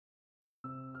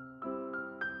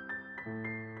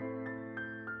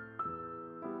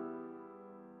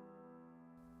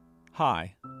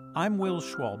Hi, I'm Will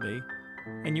Schwalbe,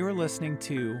 and you're listening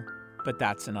to But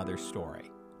That's Another Story.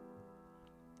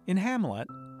 In Hamlet,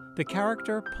 the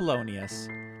character Polonius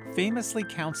famously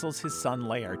counsels his son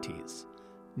Laertes,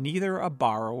 neither a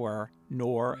borrower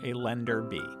nor a lender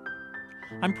be.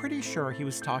 I'm pretty sure he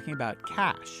was talking about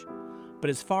cash, but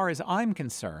as far as I'm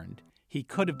concerned, he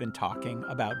could have been talking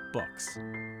about books.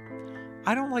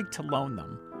 I don't like to loan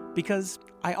them because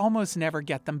I almost never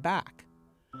get them back.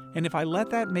 And if I let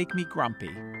that make me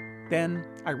grumpy, then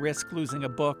I risk losing a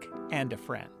book and a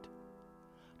friend.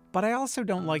 But I also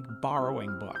don't like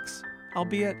borrowing books,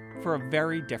 albeit for a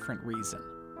very different reason.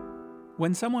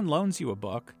 When someone loans you a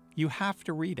book, you have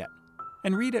to read it,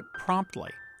 and read it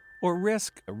promptly, or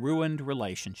risk a ruined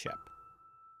relationship.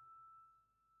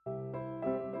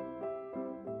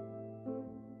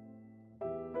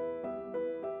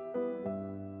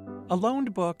 A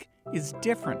loaned book is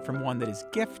different from one that is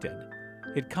gifted.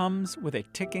 It comes with a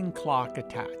ticking clock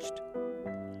attached.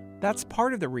 That's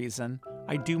part of the reason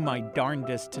I do my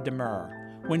darndest to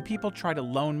demur when people try to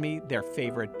loan me their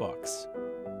favorite books.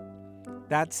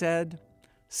 That said,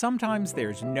 sometimes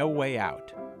there's no way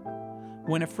out.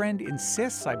 When a friend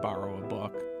insists I borrow a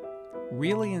book,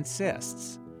 really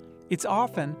insists, it's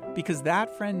often because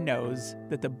that friend knows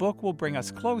that the book will bring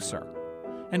us closer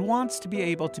and wants to be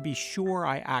able to be sure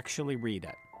I actually read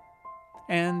it.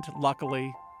 And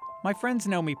luckily, my friends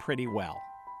know me pretty well.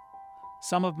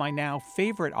 Some of my now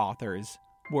favorite authors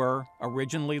were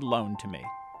originally loaned to me: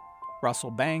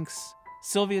 Russell Banks,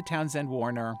 Sylvia Townsend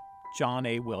Warner, John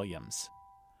A. Williams.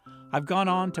 I've gone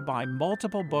on to buy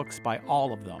multiple books by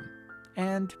all of them,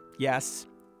 and yes,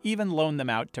 even loan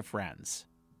them out to friends.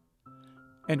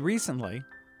 And recently,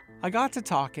 I got to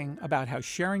talking about how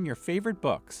sharing your favorite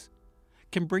books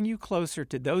can bring you closer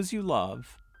to those you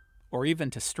love, or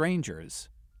even to strangers,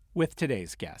 with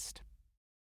today's guest.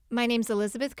 My name's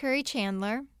Elizabeth Curry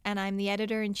Chandler, and I'm the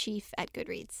editor-in-chief at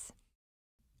Goodreads.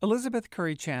 Elizabeth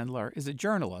Curry Chandler is a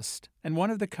journalist and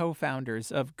one of the co-founders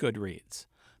of Goodreads,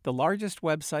 the largest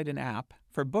website and app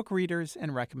for book readers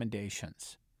and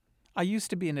recommendations. I used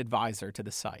to be an advisor to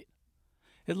the site.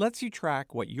 It lets you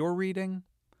track what you're reading,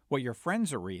 what your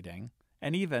friends are reading,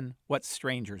 and even what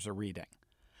strangers are reading,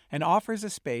 and offers a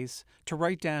space to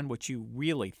write down what you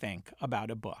really think about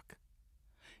a book.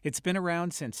 It's been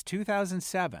around since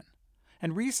 2007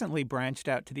 and recently branched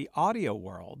out to the audio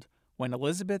world when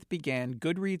Elizabeth began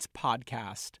Goodreads'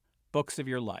 podcast, Books of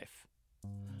Your Life.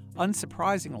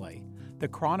 Unsurprisingly, the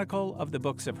chronicle of the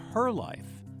books of her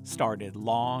life started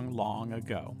long, long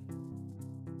ago.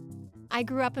 I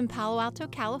grew up in Palo Alto,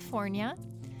 California,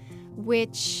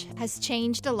 which has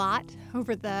changed a lot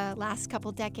over the last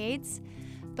couple decades.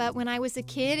 But when I was a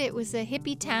kid, it was a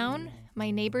hippie town. My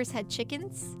neighbors had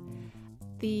chickens.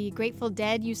 The Grateful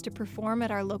Dead used to perform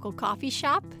at our local coffee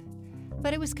shop.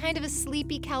 But it was kind of a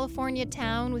sleepy California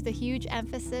town with a huge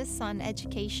emphasis on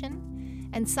education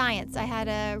and science. I had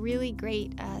a really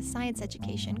great science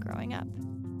education growing up.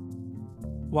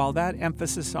 While that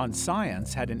emphasis on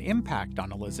science had an impact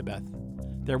on Elizabeth,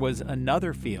 there was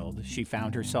another field she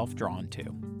found herself drawn to.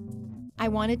 I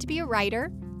wanted to be a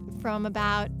writer. From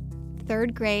about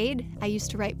third grade, I used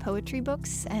to write poetry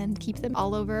books and keep them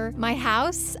all over my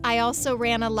house. I also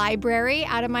ran a library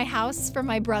out of my house for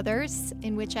my brothers,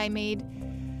 in which I made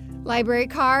library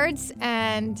cards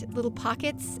and little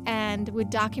pockets and would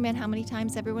document how many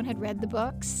times everyone had read the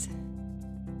books.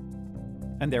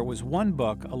 And there was one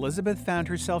book Elizabeth found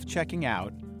herself checking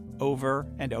out over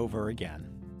and over again.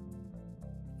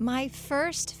 My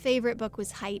first favorite book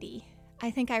was Heidi.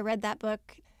 I think I read that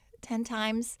book 10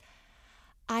 times.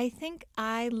 I think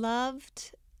I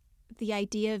loved the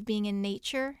idea of being in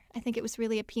nature. I think it was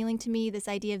really appealing to me, this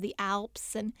idea of the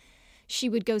Alps, and she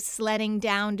would go sledding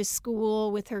down to school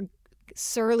with her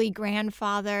surly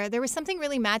grandfather. There was something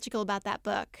really magical about that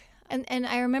book. And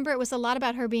I remember it was a lot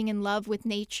about her being in love with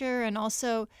nature and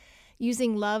also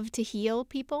using love to heal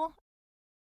people.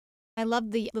 I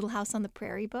loved the Little House on the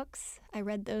Prairie books. I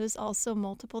read those also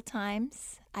multiple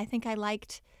times. I think I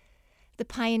liked the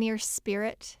pioneer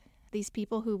spirit, these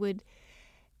people who would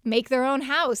make their own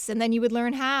house and then you would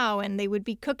learn how, and they would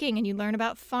be cooking and you learn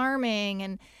about farming,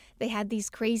 and they had these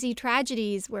crazy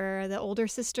tragedies where the older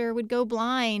sister would go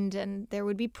blind and there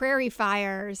would be prairie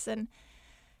fires. And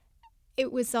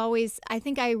it was always, I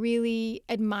think I really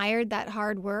admired that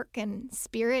hard work and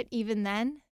spirit even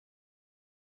then.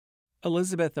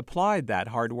 Elizabeth applied that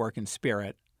hard work and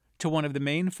spirit to one of the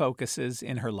main focuses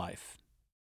in her life.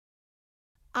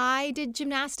 I did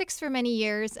gymnastics for many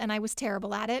years and I was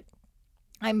terrible at it.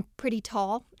 I'm pretty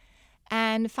tall.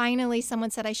 And finally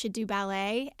someone said I should do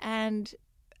ballet, and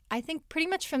I think pretty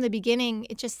much from the beginning,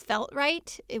 it just felt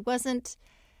right. It wasn't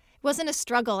a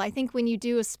struggle. I think when you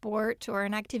do a sport or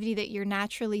an activity that you're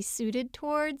naturally suited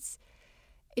towards,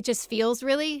 it just feels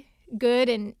really good.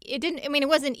 And it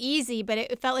wasn't easy, but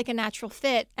it felt like a natural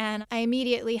fit. And I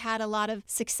immediately had a lot of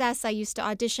success. I used to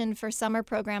audition for summer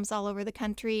programs all over the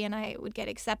country, and I would get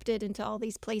accepted into all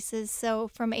these places. So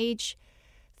from age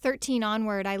 13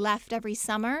 onward, I left every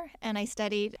summer and I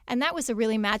studied. And that was a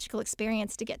really magical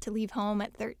experience to get to leave home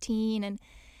at 13 and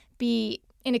be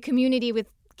in a community with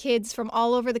kids from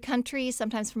all over the country,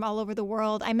 sometimes from all over the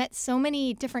world. I met so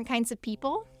many different kinds of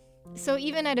people. So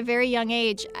even at a very young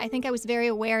age, I think I was very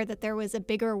aware that there was a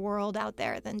bigger world out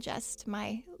there than just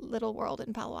my little world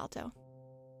in Palo Alto.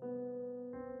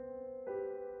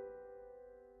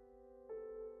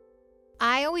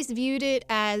 I always viewed it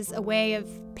as a way of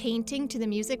painting to the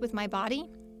music with my body.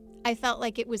 I felt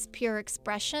like it was pure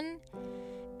expression.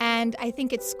 And I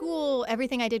think at school,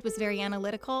 everything I did was very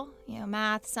analytical,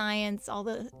 math, science, all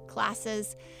the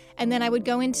classes. And then I would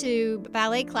go into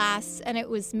ballet class and it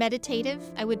was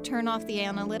meditative. I would turn off the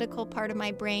analytical part of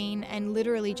my brain and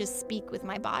literally just speak with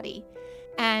my body.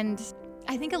 And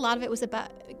I think a lot of it was about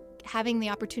having the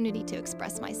opportunity to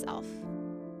express myself.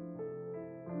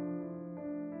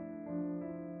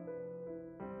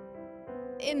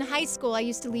 In high school, I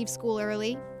used to leave school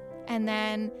early, and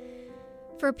then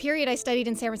for a period I studied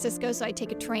in San Francisco, so I'd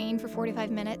take a train for 45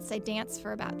 minutes. I'd dance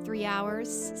for about 3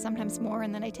 hours, sometimes more,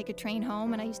 and then I'd take a train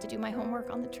home, and I used to do my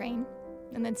homework on the train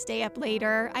and then stay up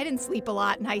later. I didn't sleep a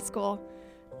lot in high school.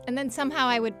 And then somehow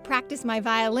I would practice my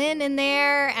violin in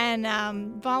there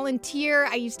and volunteer.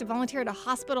 I used to volunteer at a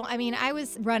hospital. I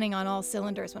was running on all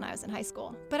cylinders when I was in high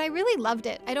school. But I really loved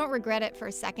it. I don't regret it for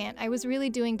a second. I was really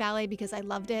doing ballet because I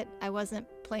loved it. I wasn't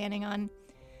planning on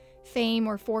fame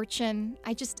or fortune.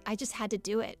 I just had to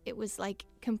do it. It was like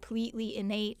completely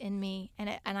innate in me.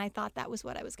 And I thought that was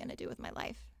what I was going to do with my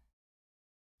life.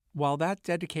 While that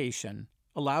dedication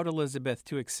allowed Elizabeth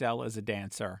to excel as a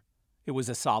dancer, it was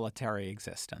a solitary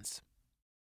existence.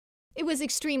 It was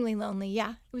extremely lonely,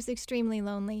 yeah. It was extremely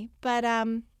lonely. But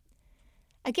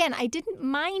again, I didn't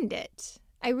mind it.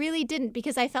 I really didn't,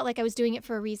 because I felt like I was doing it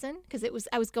for a reason, because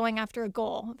I was going after a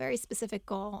goal, a very specific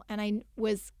goal, and I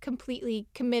was completely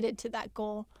committed to that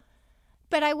goal.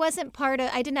 But I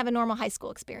didn't have a normal high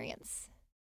school experience.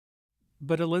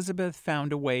 But Elizabeth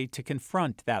found a way to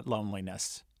confront that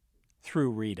loneliness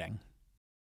through reading.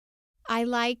 I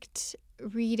liked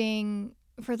reading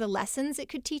for the lessons it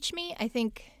could teach me. I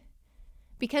think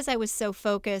because I was so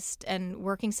focused and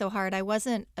working so hard, I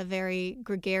wasn't a very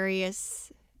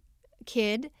gregarious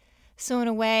kid. So in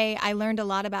a way, I learned a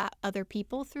lot about other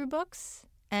people through books,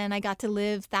 and I got to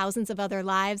live thousands of other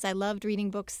lives. I loved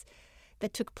reading books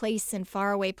that took place in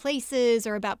faraway places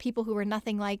or about people who were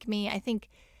nothing like me. I think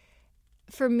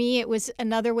for me, it was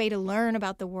another way to learn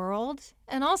about the world,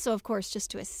 and also, of course,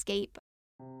 just to escape.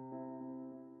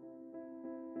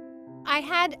 I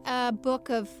had a book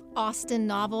of Austen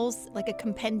novels, like a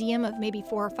compendium of maybe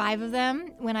 4 or 5 of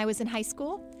them when I was in high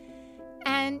school.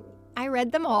 And I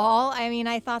read them all.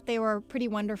 I thought they were pretty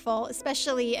wonderful,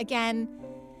 especially, again,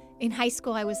 in high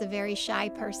school, I was a very shy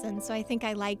person. So I think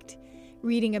I liked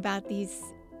reading about these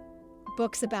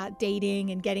books about dating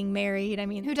and getting married.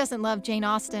 Who doesn't love Jane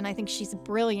Austen? I think she's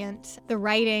brilliant. The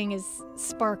writing is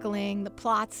sparkling. The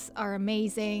plots are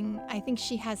amazing. I think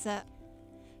she has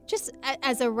just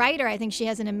as a writer, I think she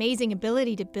has an amazing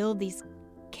ability to build these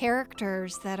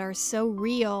characters that are so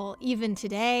real even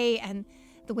today, and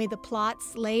the way the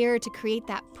plots layer to create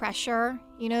that pressure.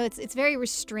 It's very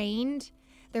restrained.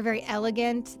 They're very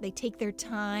elegant. They take their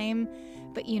time,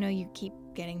 but you keep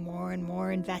getting more and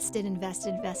more invested.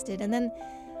 And then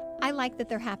I like that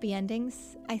they're happy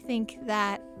endings. I think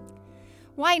that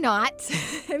why not?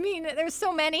 There's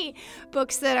so many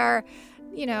books that are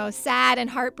sad and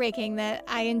heartbreaking that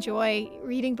I enjoy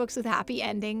reading books with happy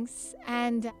endings.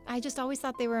 And I just always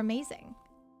thought they were amazing.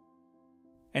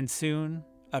 And soon,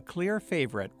 a clear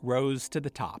favorite rose to the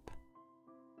top.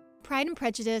 Pride and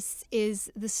Prejudice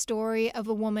is the story of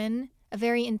a woman, a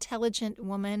very intelligent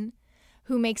woman,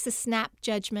 who makes a snap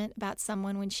judgment about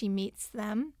someone when she meets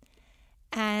them.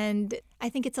 And I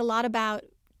think it's a lot about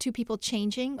two people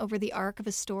changing over the arc of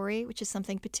a story, which is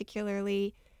something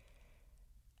particularly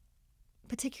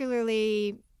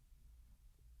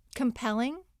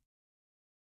compelling.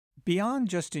 Beyond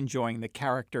just enjoying the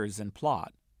characters and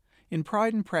plot, in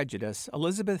Pride and Prejudice,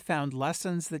 Elizabeth found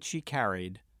lessons that she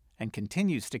carried and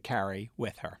continues to carry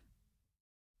with her.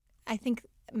 I think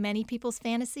many people's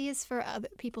fantasy is for other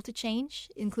people to change,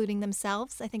 including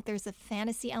themselves. I think there's a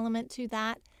fantasy element to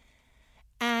that.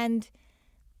 And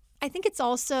I think it's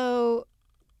also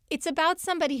it's about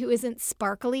somebody who isn't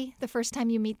sparkly the first time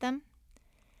you meet them.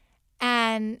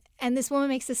 And this woman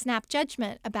makes a snap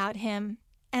judgment about him.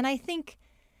 And I think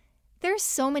there's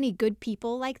so many good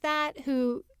people like that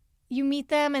who you meet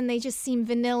them and they just seem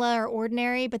vanilla or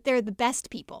ordinary, but they're the best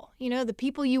people. You know, the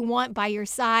people you want by your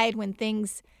side when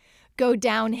things go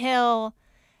downhill,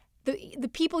 the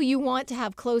people you want to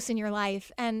have close in your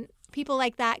life. And people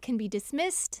like that can be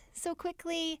dismissed so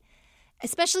quickly.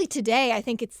 Especially today, I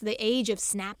think it's the age of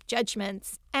snap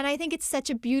judgments. And I think it's such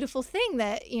a beautiful thing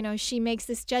that, you know, she makes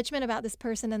this judgment about this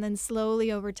person and then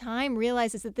slowly over time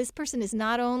realizes that this person is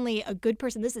not only a good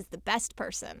person, this is the best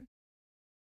person.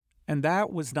 And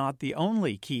that was not the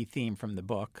only key theme from the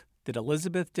book that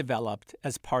Elizabeth developed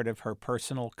as part of her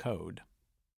personal code.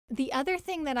 The other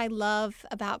thing that I love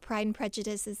about Pride and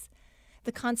Prejudice is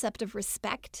the concept of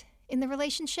respect in the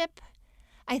relationship.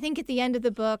 I think at the end of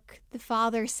the book, the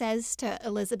father says to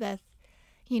Elizabeth,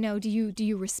 you know, do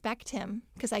you respect him?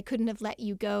 Because I couldn't have let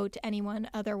you go to anyone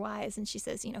otherwise. And she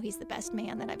says, you know, he's the best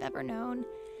man that I've ever known.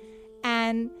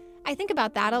 And I think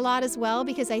about that a lot as well,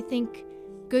 because I think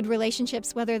good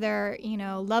relationships, whether they're, you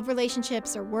know, love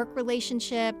relationships or work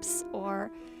relationships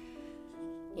or,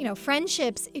 you know,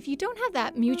 friendships, if you don't have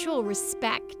that mutual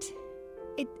respect,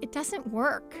 it doesn't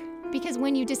work. Because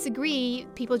when you disagree,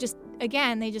 people just,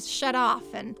 again, they just shut off.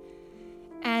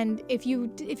 And if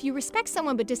you respect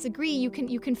someone but disagree, you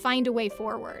can find a way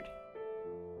forward.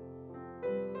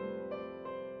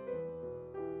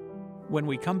 When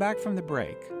we come back from the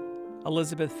break,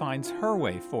 Elizabeth finds her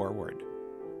way forward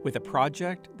with a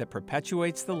project that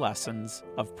perpetuates the lessons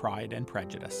of Pride and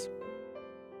Prejudice.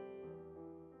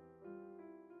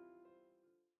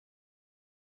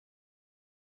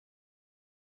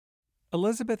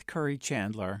 Elizabeth Curry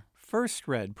Chandler first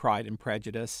read Pride and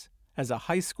Prejudice as a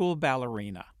high school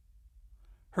ballerina.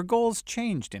 Her goals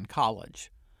changed in college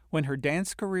when her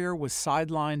dance career was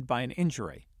sidelined by an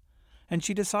injury, and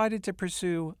she decided to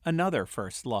pursue another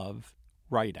first love,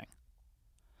 writing.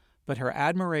 But her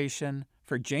admiration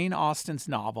for Jane Austen's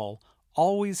novel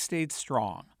always stayed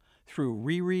strong through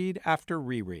reread after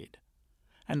reread,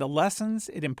 and the lessons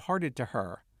it imparted to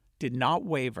her did not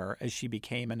waver as she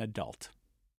became an adult.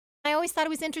 I always thought it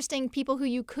was interesting, people who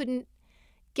you couldn't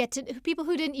get to, people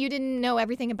who you didn't know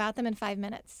everything about them in 5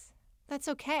 minutes. That's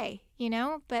okay, you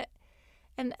know?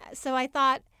 And so I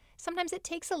thought sometimes it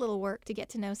takes a little work to get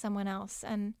to know someone else,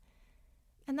 and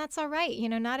that's all right. You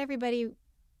know, not everybody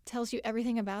tells you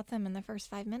everything about them in the first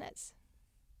 5 minutes.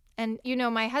 And, you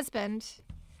know, my husband,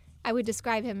 I would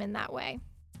describe him in that way.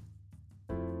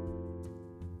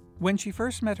 When she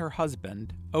first met her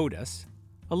husband, Otis,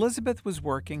 Elizabeth was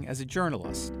working as a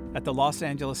journalist at the Los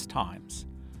Angeles Times,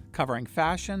 covering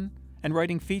fashion and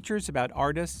writing features about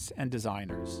artists and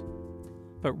designers.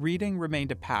 But reading remained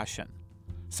a passion,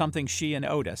 something she and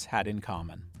Otis had in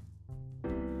common.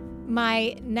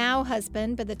 My now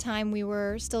husband, by the time we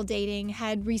were still dating,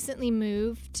 had recently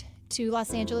moved to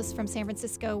Los Angeles from San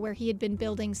Francisco, where he had been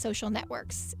building social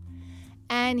networks.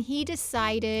 And he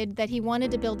decided that he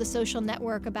wanted to build a social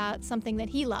network about something that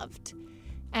he loved.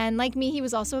 And like me, he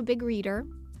was also a big reader.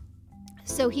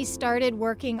 So he started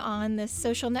working on this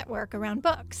social network around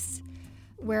books,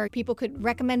 where people could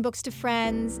recommend books to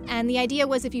friends. And the idea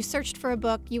was if you searched for a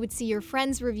book, you would see your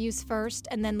friends' reviews first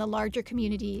and then the larger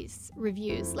community's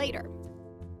reviews later.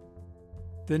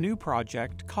 The new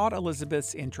project caught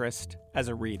Elizabeth's interest as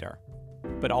a reader,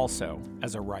 but also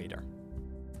as a writer.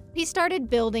 He started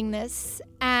building this,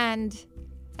 and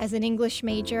as an English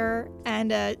major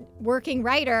and a working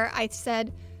writer, I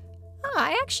said,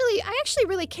 I actually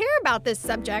really care about this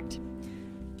subject.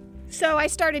 So I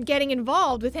started getting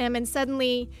involved with him, and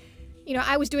suddenly, you know,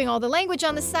 I was doing all the language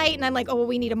on the site, and I'm like, oh, well,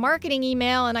 we need a marketing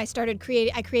email, and I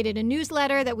created a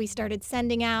newsletter that we started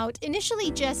sending out,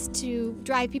 initially just to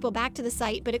drive people back to the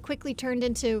site, but it quickly turned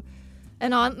into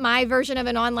my version of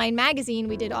an online magazine.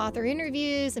 We did author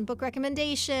interviews and book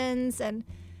recommendations, and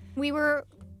we were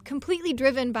completely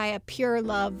driven by a pure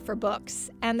love for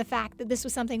books and the fact that this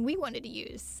was something we wanted to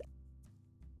use.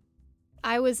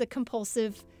 I was a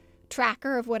compulsive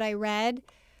tracker of what I read.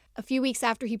 A few weeks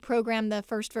after he programmed the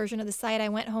first version of the site, I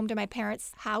went home to my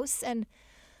parents' house and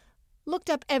looked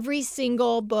up every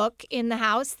single book in the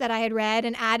house that I had read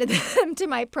and added them to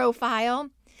my profile.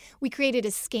 We created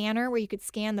a scanner where you could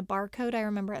scan the barcode, I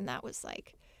remember, and that was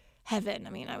like heaven. I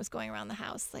mean, I was going around the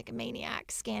house like a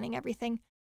maniac, scanning everything.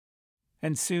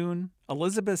 And soon,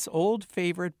 Elizabeth's old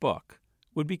favorite book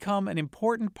would become an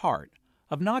important part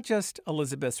of not just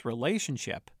Elizabeth's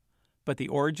relationship, but the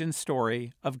origin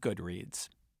story of Goodreads.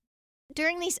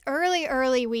 During these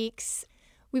early weeks,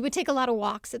 we would take a lot of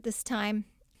walks at this time.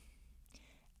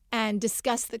 and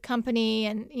discuss the company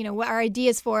and, what our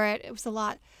ideas for it. It was a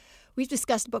lot. We've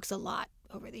discussed books a lot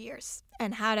over the years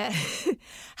and how to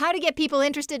how to get people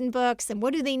interested in books and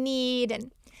what do they need.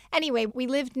 And anyway, we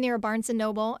lived near a Barnes &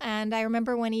 Noble, and I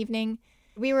remember one evening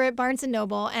we were at Barnes &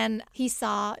 Noble and he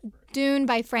saw Dune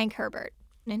by Frank Herbert.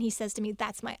 And he says to me,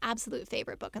 "That's my absolute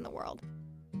favorite book in the world."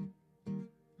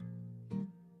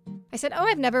 I said, "Oh,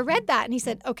 I've never read that." And he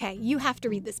said, "Okay, you have to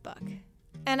read this book."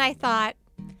 And I thought,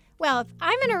 well, if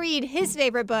I'm going to read his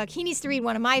favorite book, he needs to read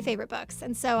one of my favorite books.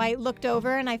 And so I looked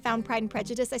over and I found Pride and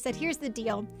Prejudice. I said, "Here's the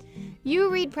deal.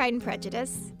 You read Pride and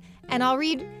Prejudice, and I'll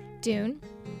read Dune,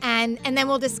 and then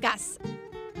we'll discuss."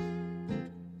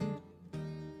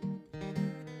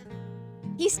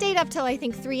 He stayed up till, I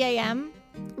think, 3 a.m.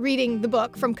 reading the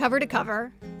book from cover to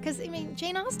cover. Because,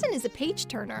 Jane Austen is a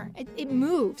page-turner. It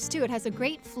moves, too. It has a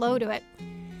great flow to it.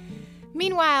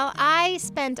 Meanwhile, I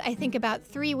spent, I think, about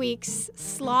 3 weeks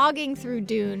slogging through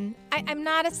Dune. I'm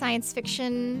not a science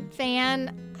fiction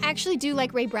fan. I actually do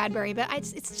like Ray Bradbury, but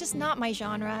it's just not my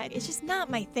genre. It's just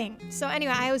not my thing. So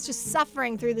anyway, I was just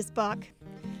suffering through this book,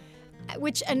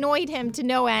 which annoyed him to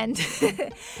no end.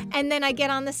 And then I get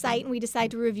on the site and we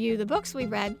decide to review the books we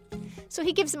read. So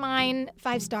he gives mine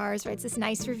 5 stars, writes this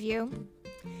nice review.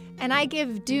 And I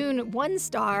give Dune 1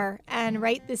 star and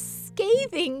write this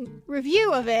scathing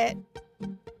review of it.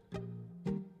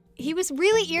 He was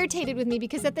really irritated with me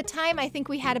because at the time I think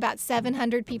we had about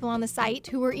 700 people on the site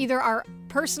who were either our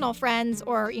personal friends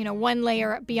or, one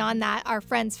layer beyond that, our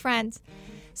friends' friends.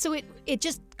 So it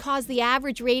just caused the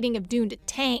average rating of Dune to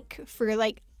tank for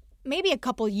maybe a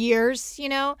couple years,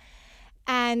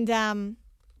 And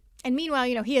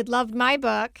meanwhile, he had loved my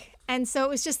book. And so it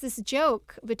was just this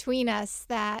joke between us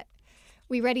that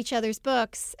we read each other's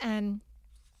books and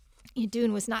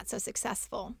Dune was not so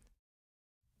successful.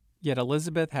 Yet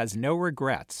Elizabeth has no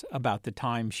regrets about the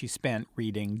time she spent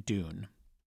reading Dune.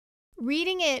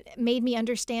 Reading it made me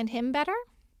understand him better.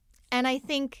 And I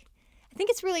think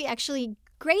it's really actually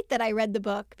great that I read the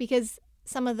book because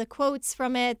some of the quotes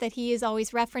from it that he has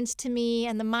always referenced to me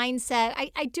and the mindset,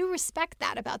 I do respect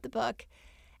that about the book.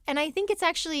 And I think it's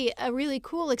actually a really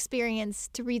cool experience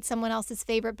to read someone else's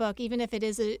favorite book, even if it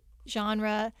is a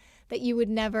genre that you would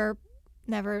never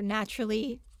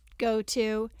naturally go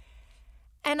to.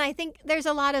 And I think there's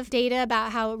a lot of data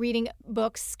about how reading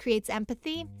books creates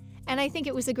empathy. And I think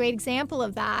it was a great example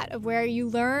of that, of where you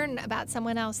learn about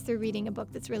someone else through reading a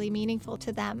book that's really meaningful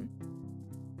to them.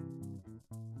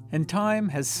 And time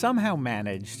has somehow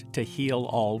managed to heal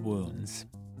all wounds.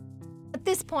 At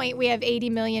this point, we have 80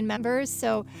 million members,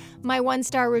 so my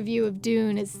 1-star review of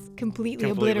Dune is completely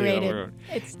obliterated.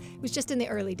 It was just in the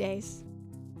early days.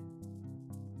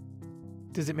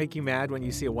 Does it make you mad when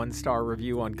you see a 1-star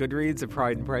review on Goodreads of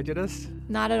Pride and Prejudice?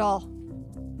 Not at all.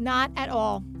 Not at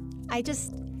all. I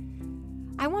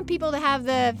want people to have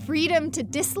the freedom to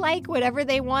dislike whatever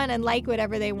they want and like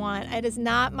whatever they want. It is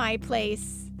not my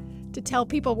place to tell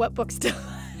people what books to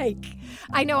like.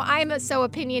 I know I'm so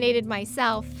opinionated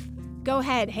myself. Go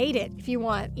ahead, hate it if you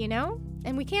want,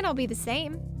 And we can't all be the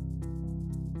same.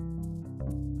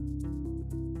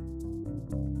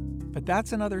 But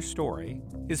That's Another Story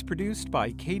is produced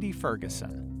by Katie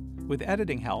Ferguson, with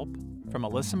editing help from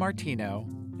Alyssa Martino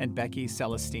and Becky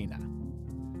Celestina.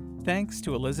 Thanks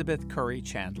to Elizabeth Curry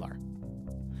Chandler.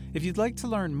 If you'd like to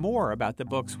learn more about the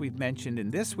books we've mentioned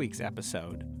in this week's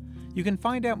episode, you can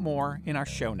find out more in our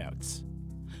show notes.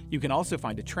 You can also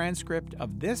find a transcript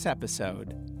of this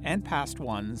episode and past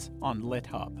ones on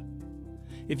LitHub.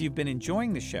 If you've been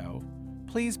enjoying the show,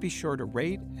 please be sure to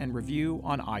rate and review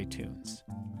on iTunes.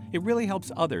 It really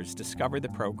helps others discover the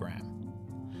program.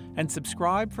 And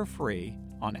subscribe for free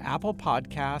on Apple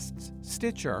Podcasts,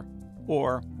 Stitcher,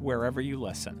 or wherever you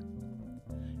listen.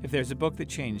 If there's a book that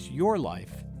changed your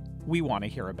life, we want to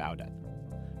hear about it.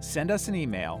 Send us an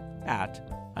email at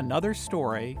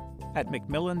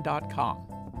anotherstory@macmillan.com.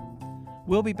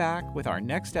 We'll be back with our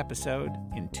next episode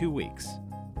in 2 weeks.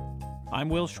 I'm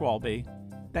Will Schwalbe.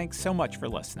 Thanks so much for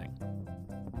listening.